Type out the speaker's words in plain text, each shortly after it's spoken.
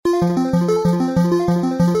Hi,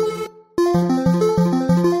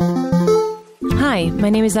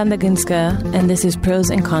 my name is Anna Gunska, and this is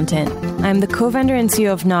Pros and Content. I'm the co-founder and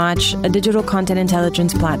CEO of Notch, a digital content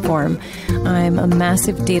intelligence platform. I'm a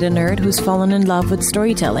massive data nerd who's fallen in love with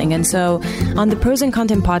storytelling. And so on the Pros and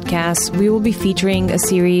Content podcast, we will be featuring a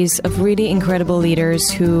series of really incredible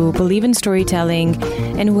leaders who believe in storytelling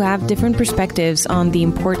and who have different perspectives on the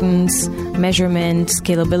importance, measurement,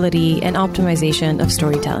 scalability, and optimization of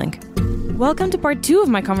storytelling. Welcome to part 2 of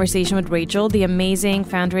my conversation with Rachel, the amazing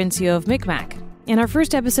founder and CEO of Micmac. In our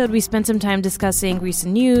first episode, we spent some time discussing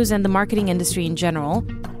recent news and the marketing industry in general.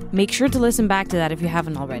 Make sure to listen back to that if you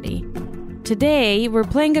haven't already. Today, we're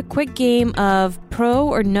playing a quick game of pro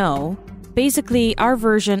or no, basically our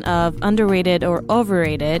version of underrated or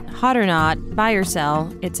overrated, hot or not, buy or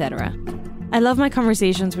sell, etc. I love my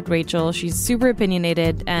conversations with Rachel. She's super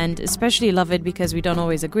opinionated and especially love it because we don't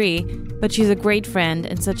always agree, but she's a great friend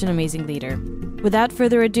and such an amazing leader. Without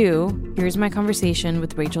further ado, here's my conversation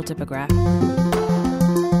with Rachel Tipograph.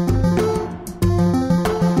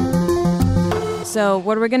 So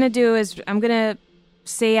what we're going to do is I'm going to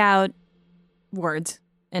say out words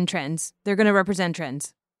and trends. They're going to represent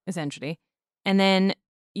trends, essentially. And then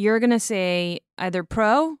you're going to say either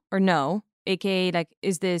pro or no, aka like,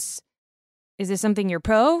 is this something you're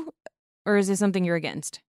pro or is this something you're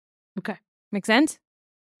against? Okay. Make sense?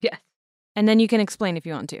 Yes. And then you can explain if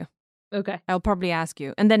you want to. Okay. I'll probably ask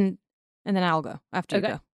you. And then I'll go after you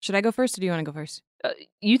go. Should I go first or do you want to go first?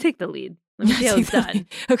 You take the lead. Let me see how it's done.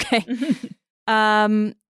 Okay.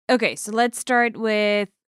 Okay, so let's start with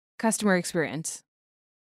customer experience.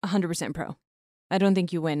 100% pro. I don't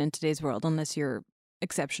think you win in today's world unless you're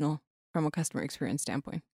exceptional from a customer experience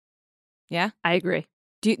standpoint. Yeah? I agree.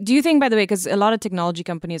 Do you think, by the way, because a lot of technology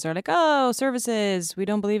companies are like, oh, services, we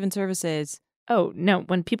don't believe in services. Oh, no.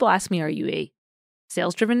 When people ask me, are you a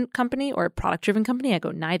sales-driven company or a product-driven company? I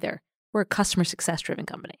go, neither. We're a customer success-driven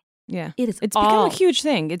company. Yeah. It's become a huge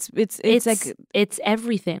thing. It's like... It's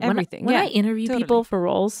everything. Everything, When I interview people for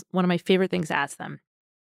roles, one of my favorite things to ask them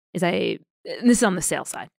is and this is on the sales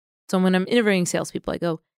side. So when I'm interviewing salespeople, I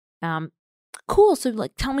go, cool, so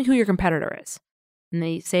like tell me who your competitor is. And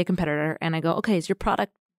they say a competitor, and I go, okay, is your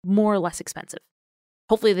product more or less expensive?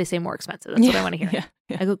 Hopefully they say more expensive. That's what I want to hear.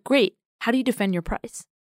 Yeah. I go, great. How do you defend your price?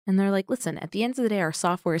 And they're like, listen, at the end of the day, our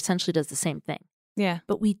software essentially does the same thing. Yeah.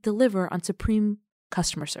 But we deliver on supreme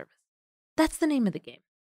customer service. That's the name of the game.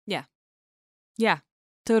 Yeah. Yeah.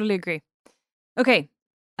 Totally agree. Okay.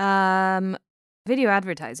 Video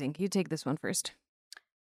advertising. You take this one first.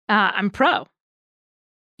 I'm pro.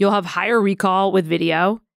 You'll have higher recall with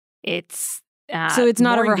video. It's so it's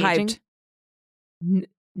not overhyped. Engaging?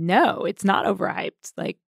 No, it's not overhyped.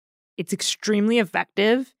 Like, it's extremely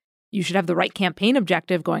effective. You should have the right campaign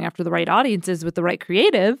objective going after the right audiences with the right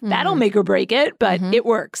creative. Mm-hmm. That'll make or break it, but it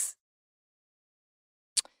works.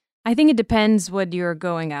 I think it depends what you're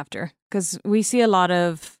going after, because we see a lot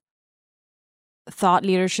of thought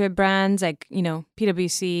leadership brands like,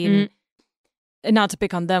 PwC, and not to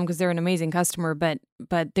pick on them because they're an amazing customer, but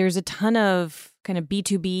there's a ton of kind of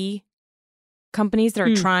B2B companies that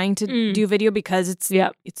are trying to do video because it's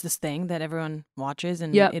this thing that everyone watches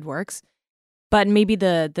and it works. But maybe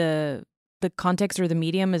the context or the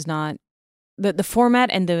medium is not the format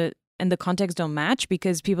and the context don't match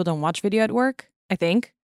because people don't watch video at work, I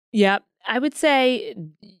think. Yeah, I would say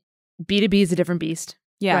B2B is a different beast.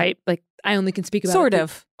 Yeah. Right? Like, I only can speak about sort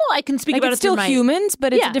of. Well, I can speak about it's still humans,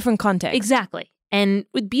 but it's a different context. Exactly. And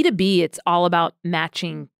with B2B, it's all about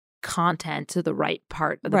matching content to the right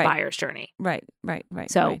part of the buyer's journey. Right.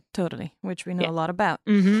 So, right. Totally, which we know a lot about.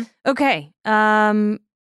 Mm-hmm. Okay. Brand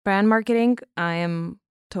marketing, I am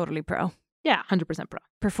totally pro. Yeah, 100% pro.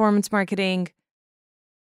 Performance marketing.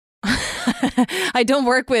 I don't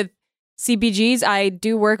work with CPGs. I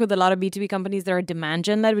do work with a lot of B2B companies that are demand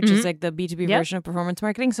gen led, which is like the B2B version of performance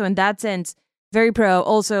marketing. So in that sense, very pro.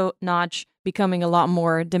 Also, Notch becoming a lot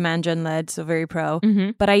more demand gen led, so very pro.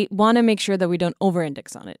 Mm-hmm. But I want to make sure that we don't over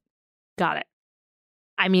index on it. Got it.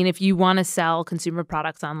 I mean, if you want to sell consumer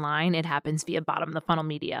products online, it happens via bottom of the funnel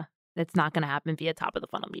media. It's not going to happen via top of the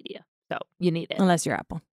funnel media. So you need it. Unless you're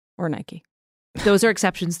Apple or Nike. Those are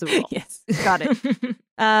exceptions to the rule. Yes. Got it.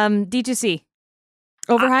 D2C.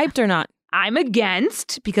 Overhyped or not? I'm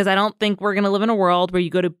against, because I don't think we're going to live in a world where you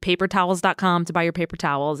go to papertowels.com to buy your paper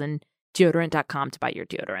towels and deodorant.com to buy your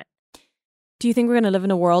deodorant. Do you think we're going to live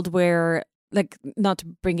in a world where, like, not to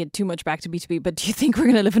bring it too much back to B2B, but do you think we're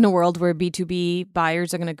going to live in a world where B2B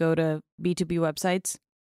buyers are going to go to B2B websites?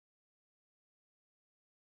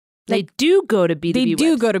 They do go to B2B They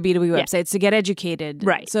do websites. go to B2B websites to get educated.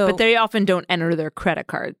 Right. So, but they often don't enter their credit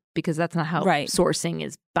card because that's not how Right. sourcing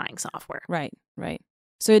is buying software. Right.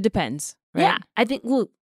 So it depends. Right? Yeah. I think, well,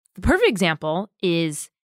 the perfect example is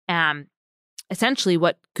essentially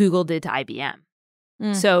what Google did to IBM.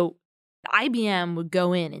 Mm. So IBM would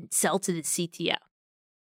go in and sell to the CTO.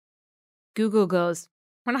 Google goes,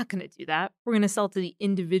 we're not going to do that. We're going to sell to the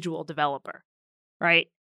individual developer, right?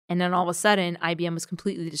 And then all of a sudden, IBM was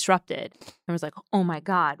completely disrupted and was like, oh my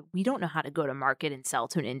God, we don't know how to go to market and sell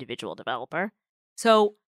to an individual developer.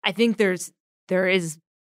 So I think there is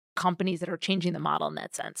companies that are changing the model in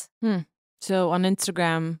that sense. So on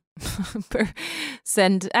Instagram,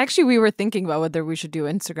 actually, we were thinking about whether we should do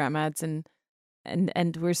Instagram ads and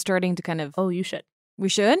we're starting to kind of. Oh, you should. We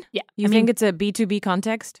should? Yeah. You think it's a B2B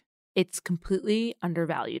context? It's completely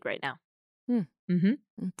undervalued right now. Mm-hmm.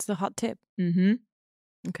 It's the hot tip. Mm-hmm.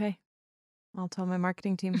 Okay. I'll tell my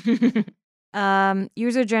marketing team.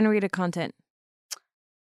 User-generated content.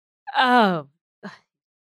 Oh.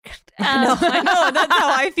 I know. That's how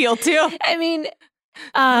I feel too. I mean,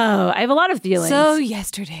 I have a lot of feelings. So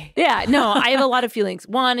yesterday. Yeah, no, I have a lot of feelings.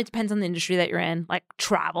 One, it depends on the industry that you're in. Like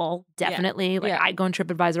travel, definitely. Like I go on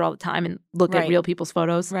TripAdvisor all the time and look at real people's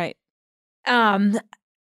photos. Right.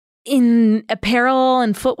 In apparel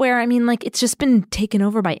and footwear, I mean, like it's just been taken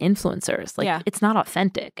over by influencers. Like it's not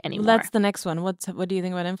authentic anymore. Well, that's the next one. What do you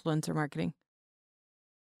think about influencer marketing?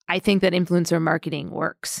 I think that influencer marketing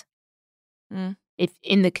works. Mm. If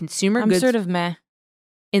in the consumer I'm goods, sort of meh.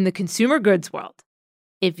 In the consumer goods world,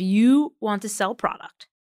 if you want to sell product,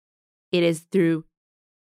 it is through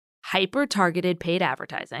hyper-targeted paid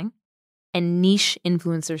advertising and niche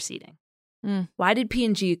influencer seeding. Mm. Why did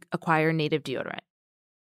P&G acquire Native Deodorant?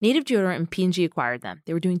 Native Deodorant and P&G acquired them.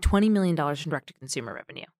 They were doing $20 million in direct-to-consumer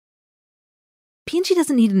revenue. P&G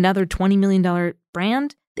doesn't need another $20 million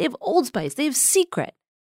brand. They have Old Spice. They have Secret.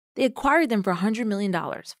 They acquired them for $100 million,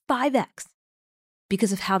 5x,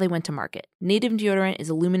 because of how they went to market. Native Deodorant is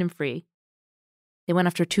aluminum-free. They went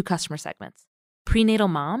after two customer segments, prenatal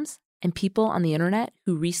moms and people on the internet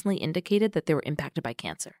who recently indicated that they were impacted by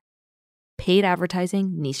cancer. Paid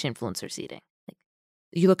advertising, niche influencer seeding. Like,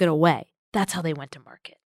 you look at Away, that's how they went to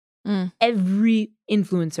market. Mm. Every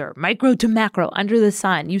influencer, micro to macro, under the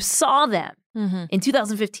sun, you saw them in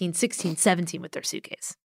 2015, 16, 17 with their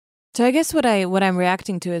suitcase. So I guess what I'm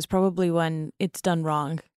reacting to is probably when it's done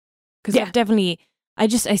wrong. Because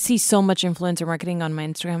I see so much influencer marketing on my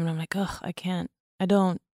Instagram and I'm like,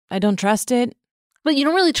 I don't trust it. But you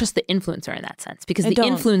don't really trust the influencer in that sense because the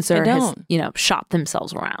influencer has, shopped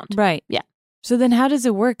themselves around. Right. Yeah. So then how does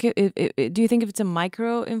it work? Do you think if it's a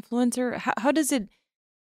micro influencer,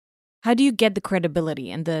 how do you get the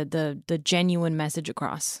credibility and the genuine message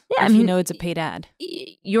across? Yeah, if you know it's a paid ad.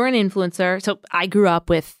 You're an influencer. So I grew up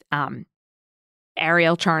with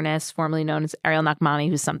Ariel Charnas, formerly known as Ariel Nakmani,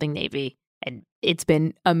 who's Something Navy. And it's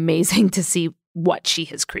been amazing to see what she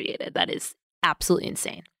has created. That is absolutely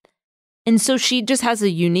insane. And so she just has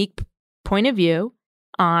a unique point of view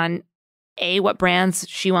on what brands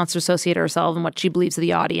she wants to associate herself and what she believes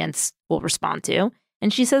the audience will respond to.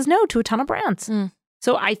 And she says no to a ton of brands. Mm.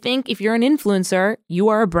 So I think if you're an influencer, you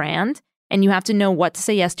are a brand and you have to know what to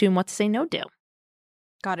say yes to and what to say no to.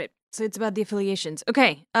 Got it. So it's about the affiliations.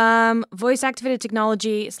 Okay. Voice activated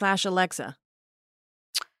technology / Alexa.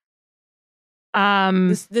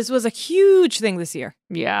 This was a huge thing this year.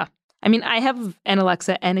 Yeah. I mean, I have an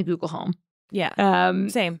Alexa and a Google Home. Yeah.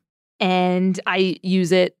 Same. And I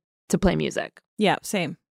use it to play music. Yeah,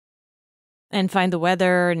 same. And find the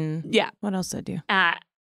weather and what else did I do?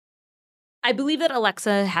 I believe that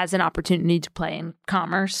Alexa has an opportunity to play in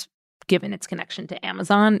commerce, given its connection to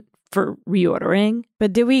Amazon for reordering.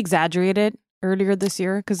 But did we exaggerate it earlier this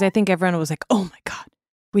year? Because I think everyone was like, oh my God,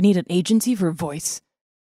 we need an agency for voice.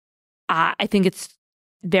 I think it's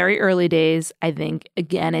very early days. I think,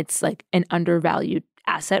 again, it's like an undervalued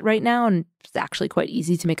asset right now. And it's actually quite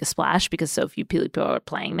easy to make a splash because so few people are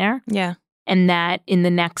playing there. Yeah. And that in the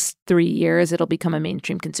next 3 years, it'll become a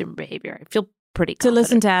mainstream consumer behavior. I feel pretty confident. To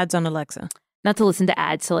listen to ads on Alexa. Not to listen to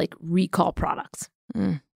ads, to like recall products.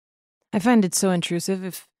 Mm. I find it so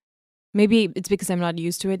intrusive. Maybe it's because I'm not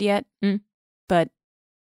used to it yet. Mm. But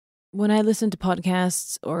when I listen to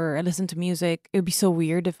podcasts or I listen to music, it would be so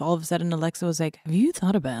weird if all of a sudden Alexa was like, have you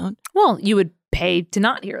thought about? Well, you would pay to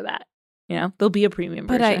not hear that. There'll be a premium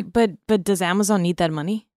version. But does Amazon need that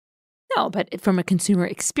money? No, but from a consumer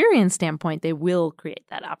experience standpoint, they will create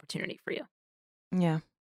that opportunity for you. Yeah,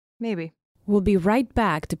 maybe. We'll be right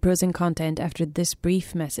back to Pros and Content after this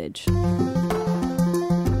brief message.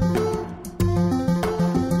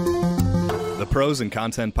 The Pros and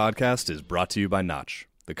Content podcast is brought to you by Notch.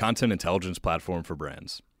 the content intelligence platform for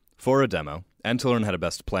brands. For a demo, and to learn how to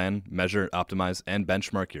best plan, measure, optimize, and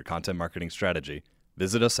benchmark your content marketing strategy,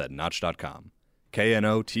 visit us at Notch.com.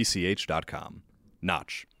 KNOTCH.com.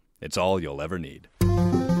 Notch. It's all you'll ever need.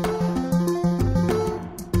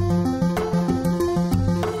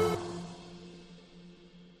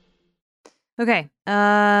 Okay.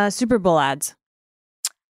 Super Bowl ads.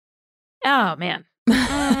 Oh, man.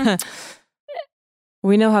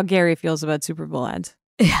 We know how Gary feels about Super Bowl ads.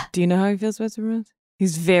 Yeah. Do you know how he feels about Super Bowl ads?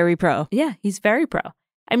 He's very pro. Yeah, he's very pro.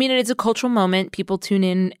 I mean, it's a cultural moment. People tune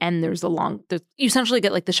in, and you essentially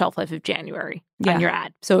get like the shelf life of January on your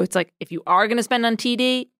ad. So it's like, if you are going to spend on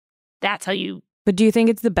TD, that's how you. But do you think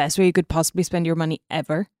it's the best way you could possibly spend your money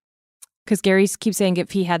ever? Because Gary keeps saying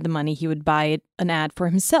if he had the money, he would buy an ad for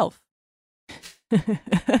himself.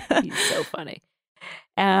 He's so funny.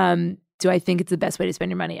 Do I think it's the best way to spend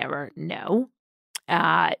your money ever? No.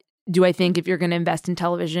 Do I think if you're going to invest in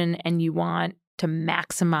television and you want to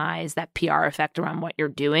maximize that PR effect around what you're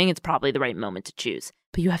doing, it's probably the right moment to choose.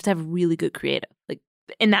 But you have to have really good creative. Like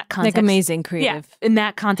in that context. Like amazing creative. Yeah, in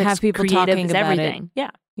that context, have people creative talking is about everything. it. Yeah.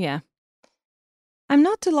 Yeah. I'm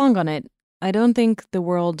not too long on it. I don't think the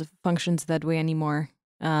world functions that way anymore.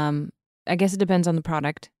 I guess it depends on the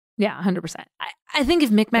product. Yeah, 100%. I think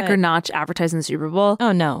if Micmac or Notch advertised in the Super Bowl,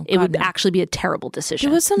 it would actually be a terrible decision.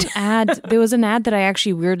 There was some ad. There was an ad that I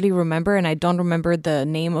actually weirdly remember, and I don't remember the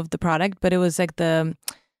name of the product, but it was like the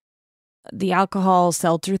alcohol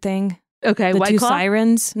seltzer thing. Okay, the White two Claw?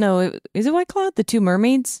 Sirens. No, is it White Claw? The two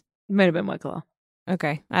mermaids. Might have been White Claw.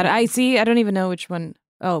 Okay, I see. I don't even know which one.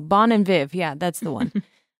 Oh, Bon and Viv. Yeah, that's the one.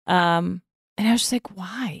 And I was just like,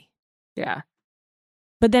 why? Yeah.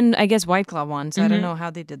 But then I guess White Claw won, so I don't know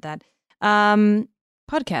how they did that.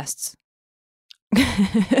 Podcasts. Too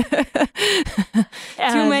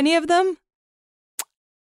many of them?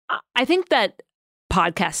 I think that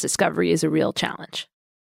podcast discovery is a real challenge.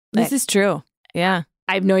 This is true. Yeah.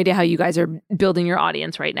 I have no idea how you guys are building your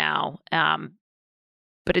audience right now.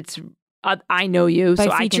 But it's, I know you. By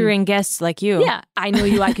so featuring guests like you. Yeah. I know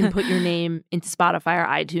you. I can put your name into Spotify or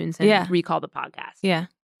iTunes and recall the podcast. Yeah.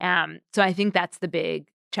 So I think that's the big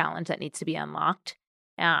challenge that needs to be unlocked.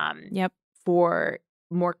 For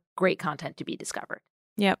more great content to be discovered.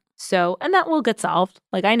 Yep. So, and that will get solved.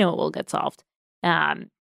 Like, I know it will get solved.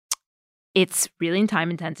 It's really time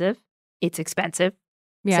intensive. It's expensive.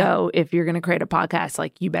 Yeah. So if you're going to create a podcast,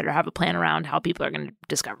 like, you better have a plan around how people are going to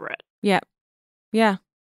discover it. Yeah. Yeah.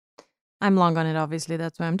 I'm long on it, obviously.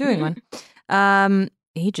 That's why I'm doing one.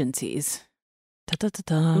 Agencies.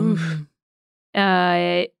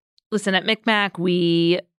 Listen, at Micmac,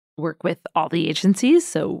 we work with all the agencies,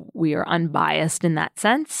 so we are unbiased in that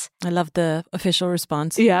sense. I love the official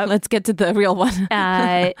response. Yeah. Let's get to the real one.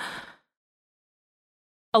 A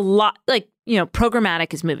lot,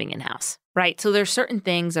 programmatic is moving in-house, right? So there's certain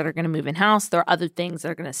things that are going to move in-house. There are other things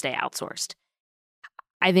that are going to stay outsourced.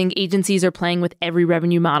 I think agencies are playing with every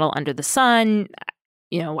revenue model under the sun.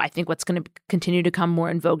 I think what's going to continue to come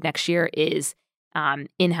more in vogue next year is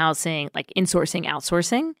in-housing, like insourcing,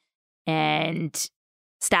 outsourcing. And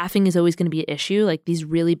staffing is always going to be an issue. Like these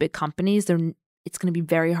really big companies, it's going to be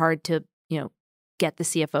very hard to, get the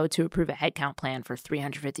CFO to approve a headcount plan for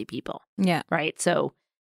 350 people. Yeah. Right. So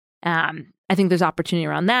I think there's opportunity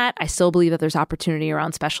around that. I still believe that there's opportunity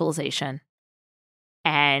around specialization.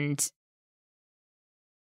 And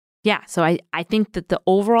so I think that the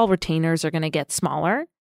overall retainers are going to get smaller,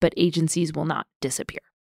 but agencies will not disappear.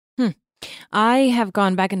 I have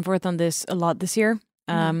gone back and forth on this a lot this year.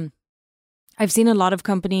 I've seen a lot of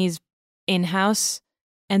companies in-house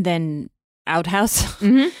and then out-house.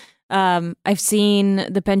 I've seen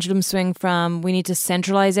the pendulum swing from we need to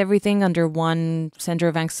centralize everything under one center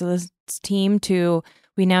of excellence team to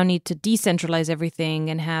we now need to decentralize everything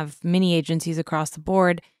and have mini agencies across the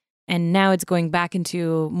board. And now it's going back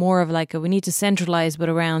into more of like we need to centralize, but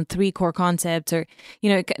around 3 core concepts, or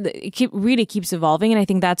it really keeps evolving. And I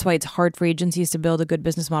think that's why it's hard for agencies to build a good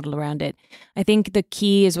business model around it. I think the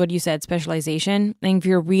key is what you said, specialization. I think if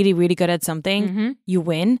you're really, really good at something, you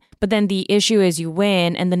win. But then the issue is you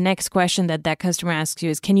win, and the next question that customer asks you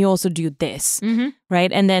is, can you also do this?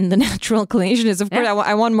 Right? And then the natural inclination is, of course,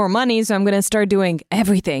 I want more money, so I'm going to start doing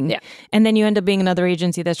everything. Yeah. And then you end up being another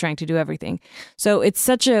agency that's trying to do everything. So it's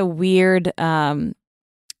such a weird kind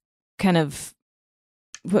of,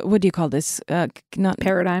 what do you call this? Not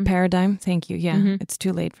Paradigm. Thank you. Yeah, it's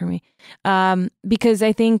too late for me. Because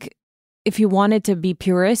I think if you wanted to be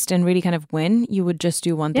purist and really kind of win, you would just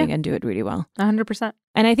do one thing and do it really well. 100%.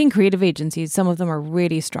 And I think creative agencies, some of them are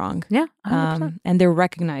really strong. Yeah, 100%. And they're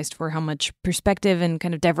recognized for how much perspective and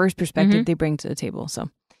kind of diverse perspective they bring to the table. So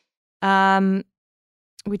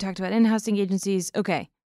We talked about in-housing agencies. Okay.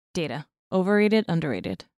 Data. Overrated,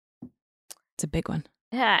 underrated. It's a big one.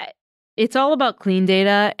 Yeah, it's all about clean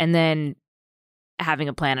data and then having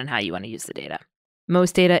a plan on how you want to use the data.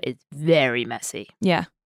 Most data is very messy. Yeah.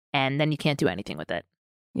 And then you can't do anything with it.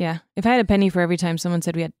 Yeah. If I had a penny for every time someone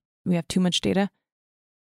said we have too much data,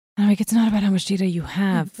 I'm like, it's not about how much data you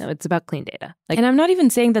have. No, it's about clean data. And I'm not even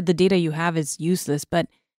saying that the data you have is useless, but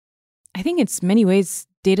I think it's many ways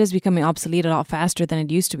data is becoming obsolete a lot faster than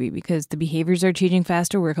it used to be because the behaviors are changing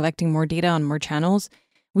faster. We're collecting more data on more channels.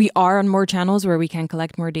 We are on more channels where we can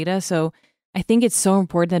collect more data. So I think it's so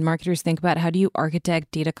important that marketers think about how do you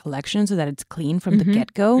architect data collection so that it's clean from the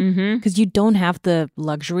get-go, because you don't have the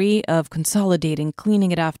luxury of consolidating,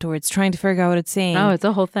 cleaning it afterwards, trying to figure out what it's saying. Oh, it's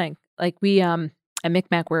a whole thing. Like we at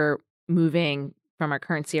Micmac, we're moving from our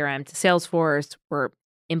current CRM to Salesforce. We're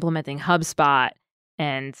implementing HubSpot,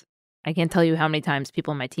 and I can't tell you how many times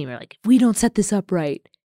people on my team are like, if we don't set this up right,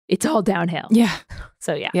 it's all downhill. Yeah.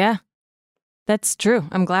 So yeah. Yeah. That's true.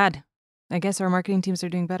 I'm glad. I guess our marketing teams are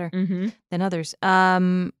doing better than others.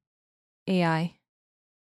 AI.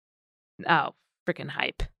 Oh, freaking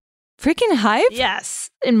hype. Freaking hype? Yes.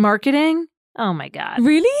 In marketing? Oh my God.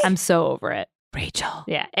 Really? I'm so over it. Rachel.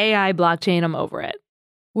 Yeah. AI, blockchain, I'm over it.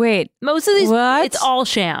 Wait. Most of these, what? it's all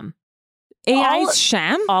sham. AI's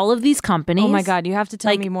sham? All of these companies. Oh my God. You have to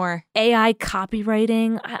tell me more. AI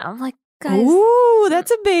copywriting. I'm like, guys. Ooh,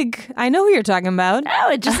 that's a big, I know who you're talking about. No,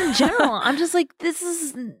 it just in general. I'm just like,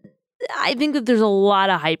 I think that there's a lot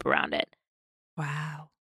of hype around it. Wow.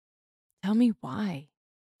 Tell me why.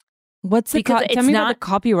 What's the because tell me about the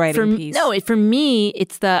copywriting piece. No, for me,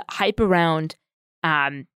 it's the hype around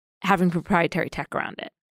having proprietary tech around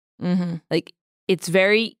it. Mm-hmm. Like, it's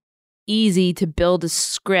very easy to build a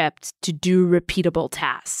script to do repeatable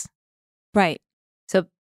tasks. Right. So,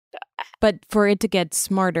 but for it to get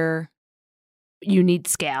smarter, you need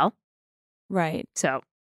scale. Right. So,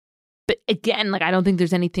 but again, like, I don't think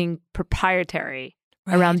there's anything proprietary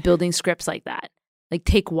around building scripts like that. Like,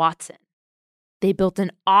 take Watson. They built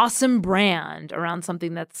an awesome brand around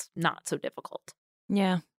something that's not so difficult.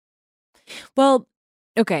 Yeah. Well,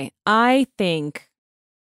 okay. I think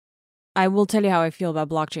I will tell you how I feel about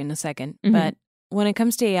blockchain in a second. Mm-hmm. But when it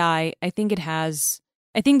comes to AI, I think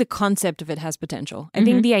the concept of it has potential. I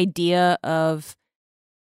think the idea of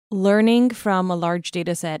learning from a large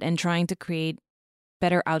data set and trying to create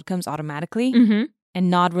better outcomes automatically and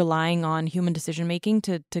not relying on human decision making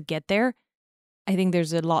to get there, I think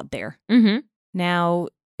there's a lot there. Now,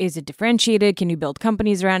 is it differentiated? Can you build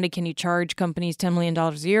companies around it? Can you charge companies $10 million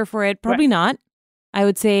a year for it? Probably not. I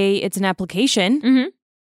would say it's an application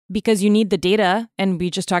because you need the data. And we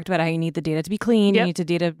just talked about how you need the data to be clean. You need the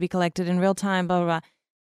data to be collected in real time, blah, blah, blah.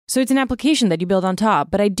 So it's an application that you build on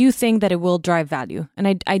top. But I do think that it will drive value.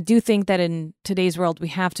 And I do think that in today's world, we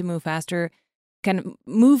have to move faster, kind of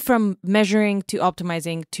move from measuring to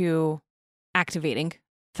optimizing to activating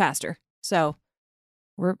faster. So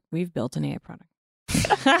we've built an AI product.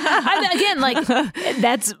 Again, like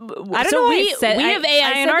that's. I don't know why I said. We have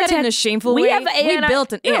AI in our tech. In a shameful way. We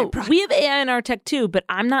built an AI product. We have AI in our tech too, but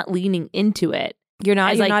I'm not leaning into it. You're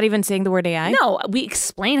not. You're not even saying the word AI. No, we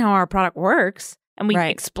explain how our product works and we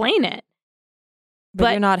explain it.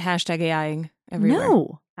 But you're not #AIing everywhere.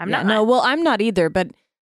 No, I'm not. No, well, I'm not either. But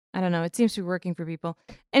I don't know. It seems to be working for people.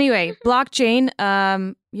 Anyway, blockchain.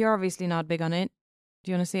 You're obviously not big on it.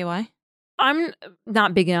 Do you want to say why? I'm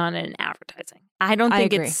not big on it in advertising. I don't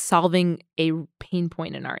think it's solving a pain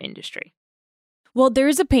point in our industry. Well, there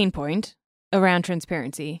is a pain point around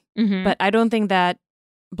transparency, but I don't think that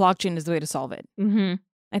blockchain is the way to solve it.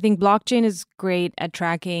 I think blockchain is great at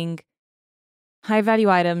tracking high-value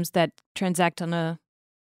items that transact on a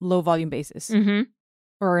low-volume basis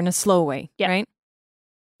or in a slow way, right?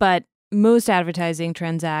 But most advertising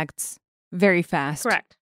transacts very fast.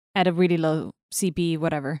 Correct. At a really low CP,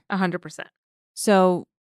 whatever. 100%. So,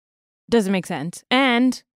 doesn't make sense.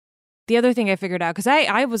 And the other thing I figured out, because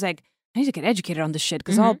I was like, I need to get educated on this shit,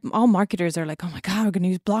 because all marketers are like, oh my God, we're going to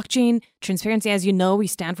use blockchain, transparency. As you know, we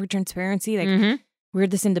stand for transparency. Like, we're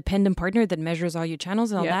this independent partner that measures all your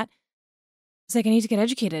channels and all that. It's like, I need to get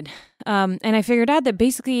educated. And I figured out that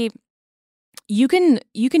basically you can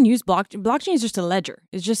use blockchain is just a ledger.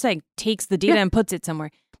 It's just like takes the data and puts it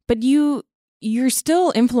somewhere. But you're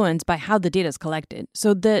still influenced by how the data is collected.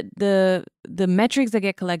 So the metrics that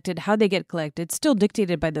get collected, how they get collected, still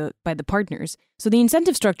dictated by the partners. So the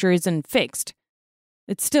incentive structure isn't fixed.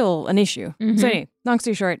 It's still an issue. So anyway, long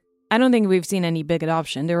story short, I don't think we've seen any big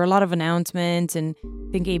adoption. There were a lot of announcements, and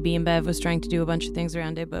I think AB InBev was trying to do a bunch of things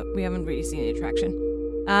around it, but we haven't really seen any traction.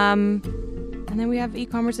 And then we have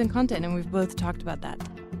e-commerce and content, and we've both talked about that.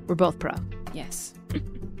 We're both pro. Yes.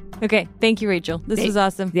 Okay, thank you, Rachel. This was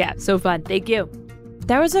awesome. Yeah, so fun. Thank you.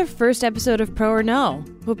 That was our first episode of Pro or No.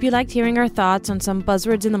 Hope you liked hearing our thoughts on some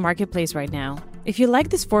buzzwords in the marketplace right now. If you like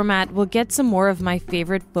this format, we'll get some more of my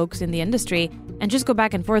favorite folks in the industry and just go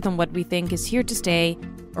back and forth on what we think is here to stay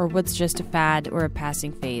or what's just a fad or a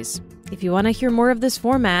passing phase. If you want to hear more of this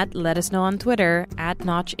format, let us know on Twitter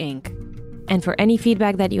 @Notch Inc. And for any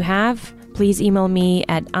feedback that you have, please email me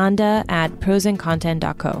at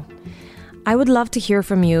anda@prosandcontent.co. I would love to hear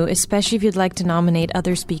from you, especially if you'd like to nominate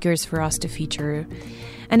other speakers for us to feature.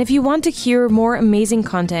 And if you want to hear more amazing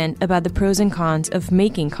content about the pros and cons of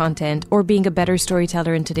making content or being a better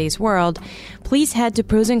storyteller in today's world, please head to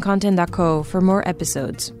prosandcontent.co for more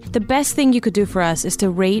episodes. The best thing you could do for us is to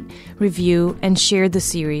rate, review, and share the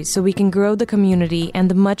series so we can grow the community and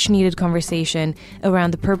the much-needed conversation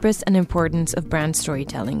around the purpose and importance of brand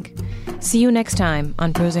storytelling. See you next time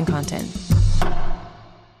on Pros and Content.